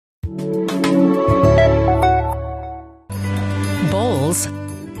bells,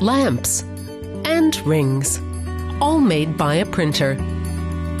 lamps, and rings, all made by a printer.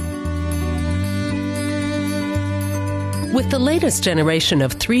 With the latest generation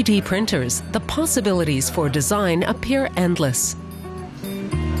of 3D printers, the possibilities for design appear endless.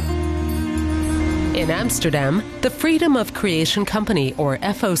 In Amsterdam, the Freedom of Creation Company, or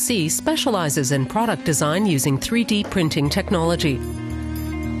FOC, specializes in product design using 3D printing technology.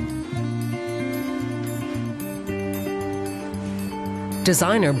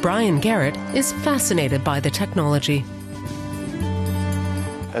 Designer Brian Garrett is fascinated by the technology.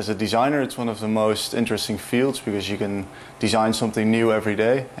 As a designer, it's one of the most interesting fields because you can design something new every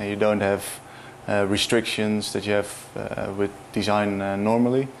day and you don't have restrictions that you have with design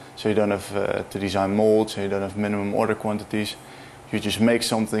normally. So you don't have to design molds, and you don't have minimum order quantities. You just make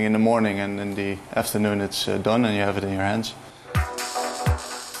something in the morning and in the afternoon it's done and you have it in your hands.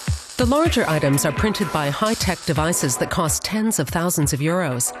 The larger items are printed by high-tech devices that cost tens of thousands of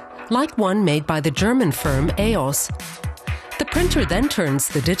euros, like one made by the German firm EOS. The printer then turns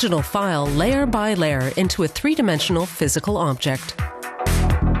the digital file layer by layer into a three-dimensional physical object.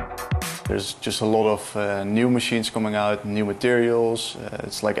 There's just a lot of new machines coming out, new materials.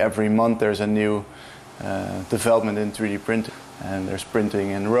 It's like every month there's a new development in 3D printing. And there's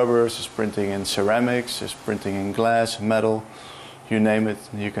printing in rubbers, there's printing in ceramics, there's printing in glass, metal, you name it,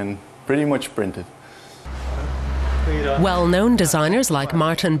 you can pretty much print it. Well-known designers like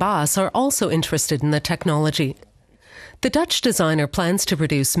Maarten Baas are also interested in the technology. The Dutch designer plans to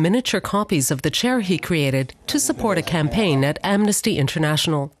produce miniature copies of the chair he created to support a campaign at Amnesty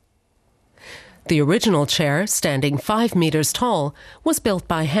International. The original chair, standing 5 meters tall, was built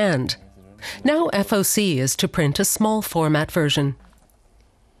by hand. Now FOC is to print a small format version.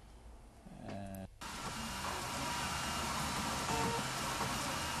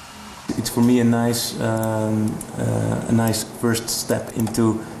 It's for me a nice first step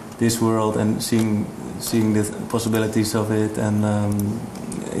into this world and seeing the possibilities of it. And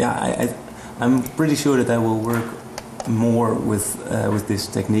I'm pretty sure that I will work more with this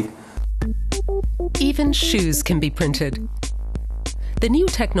technique. Even shoes can be printed. The new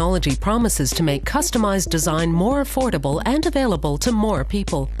technology promises to make customized design more affordable and available to more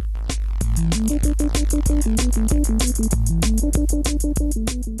people.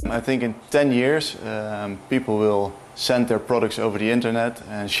 I think in 10 years people will send their products over the internet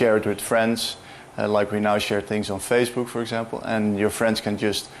and share it with friends, like we now share things on Facebook, for example, and your friends can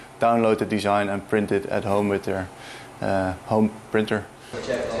just download the design and print it at home with their home printer.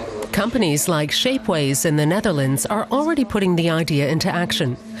 Companies like Shapeways in the Netherlands are already putting the idea into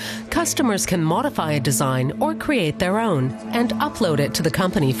action. Customers can modify a design or create their own and upload it to the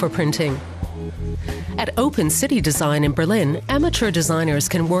company for printing. At Open City Design in Berlin, amateur designers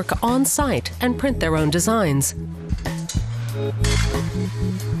can work on-site and print their own designs.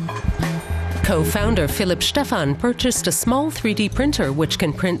 Co-founder Philip Stephan purchased a small 3D printer which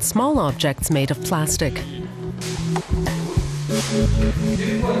can print small objects made of plastic.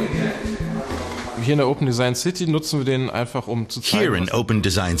 Here in Open Design City nutzen wir den einfach zu zeigen. Here in Open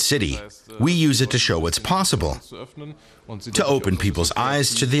Design City, we use it to show what's possible, to open people's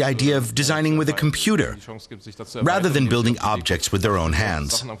eyes to the idea of designing with a computer, rather than building objects with their own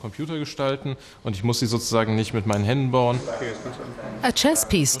hands. Und ich muss sie sozusagen nicht mit meinen Händen bauen. A chess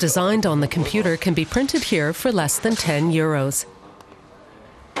piece designed on the computer can be printed here for less than 10 euros.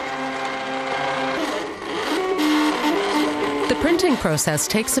 The printing process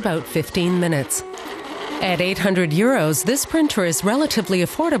takes about 15 minutes. At 800 euros, this printer is relatively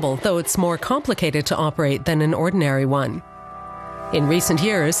affordable, though it's more complicated to operate than an ordinary one. In recent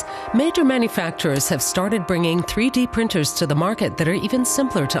years, major manufacturers have started bringing 3D printers to the market that are even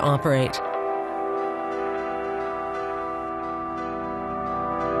simpler to operate.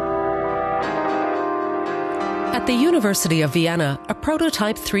 At the University of Vienna, a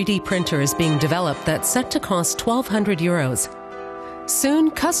prototype 3D printer is being developed that's set to cost 1,200 euros. Soon,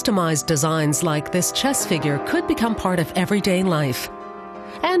 customized designs like this chess figure could become part of everyday life.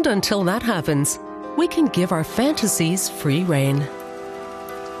 And until that happens, we can give our fantasies free rein.